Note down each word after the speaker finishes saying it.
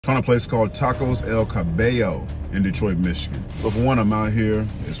Trying a place called Tacos El Cabello in Detroit, Michigan. So for one, I'm out here,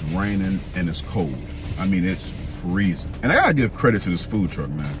 it's raining and it's cold. I mean, it's freezing. And I gotta give credit to this food truck,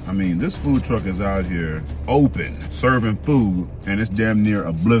 man. I mean, this food truck is out here open, serving food, and it's damn near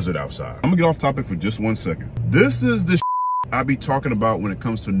a blizzard outside. I'm gonna get off topic for just 1 second. This is the I be talking about when it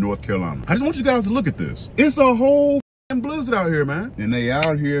comes to North Carolina. I just want you guys to look at this. It's a whole blizzard out here, man. And they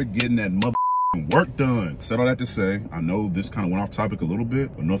out here getting that mother work done. Said all that to say, I know this kind of went off topic a little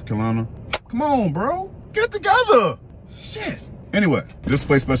bit, but North Carolina, come on, bro. Get it together. Shit. Anyway, this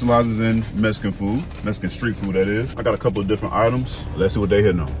place specializes in Mexican food, Mexican street food, that is. I got a couple of different items. Let's see what they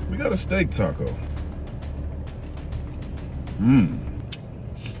hitting on. We got a steak taco.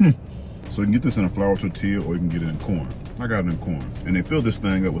 So you can get this in a flour tortilla or you can get it in corn. I got it in corn. And they fill this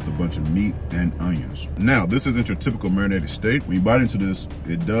thing up with a bunch of meat and onions. Now, this isn't your typical marinated steak. When you bite into this,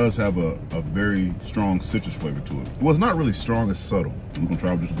 it does have a very strong citrus flavor to it. Well, it's not really strong, it's subtle. I'm gonna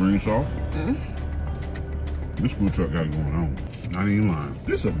try with this green sauce. This food truck got it going on. Not even lying.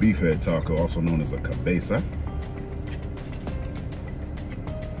 This is a beef head taco, also known as a cabeza.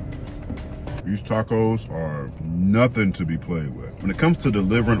 These tacos are nothing to be played with. When it comes to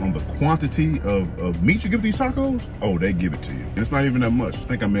delivering on the quantity of meat you give these tacos, oh, they give it to you. And it's not even that much. I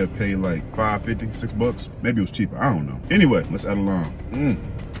think I may have paid like $5.50, $6. Maybe it was cheaper, I don't know. Anyway, let's add along.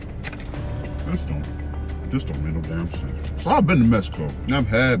 This don't make no damn sense. So I've been to Mexico, and I've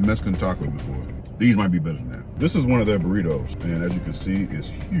had Mexican tacos before. These might be better than that. This is one of their burritos, and as you can see, it's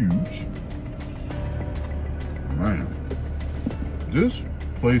huge. Man, this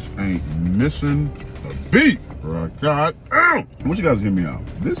place ain't missing a beat. God damn. I want you guys to hear me out.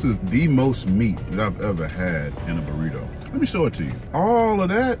 This is the most meat that I've ever had in a burrito. Let me show it to you. All of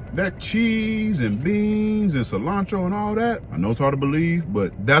that cheese and beans and cilantro and all that. I know it's hard to believe,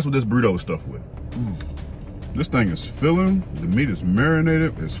 but that's what this burrito is stuffed with. This thing is filling, the meat is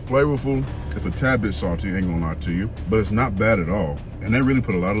marinated, it's flavorful, it's a tad bit salty, ain't gonna lie to you, but it's not bad at all. And they really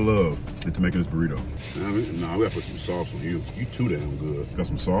put a lot of love into making this burrito. Nah, we gotta put some sauce on you. You too damn good. Got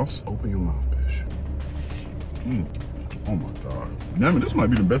some sauce? Open your mouth, bitch. Oh my God. Damn it, this might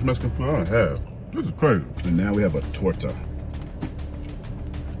be the best Mexican food I have. This is crazy. And now we have a torta.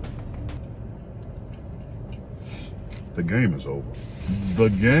 The game is over. The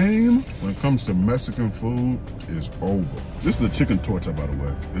game, when it comes to Mexican food, is over. This is a chicken torta, by the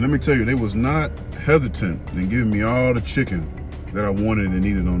way. And let me tell you, they was not hesitant in giving me all the chicken that I wanted and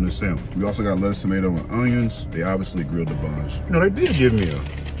needed on this sandwich. We also got lettuce, tomato, and onions. They obviously grilled the buns. You know, they did give me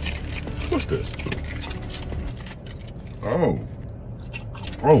what's this? Oh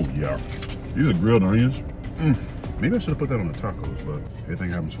yeah. These are grilled onions. Maybe I should have put that on the tacos, but everything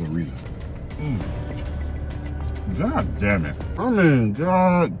happens for a reason. God damn it. I mean,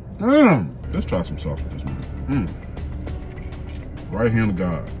 God damn. Let's try some sauce with this, man. Right hand of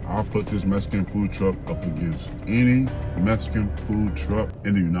God. I'll put this Mexican food truck up against any Mexican food truck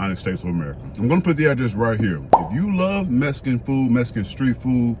in the United States of America. I'm gonna put the address right here. If you love Mexican food, Mexican street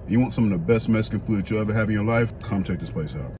food, you want some of the best Mexican food that you'll ever have in your life, come check this place out.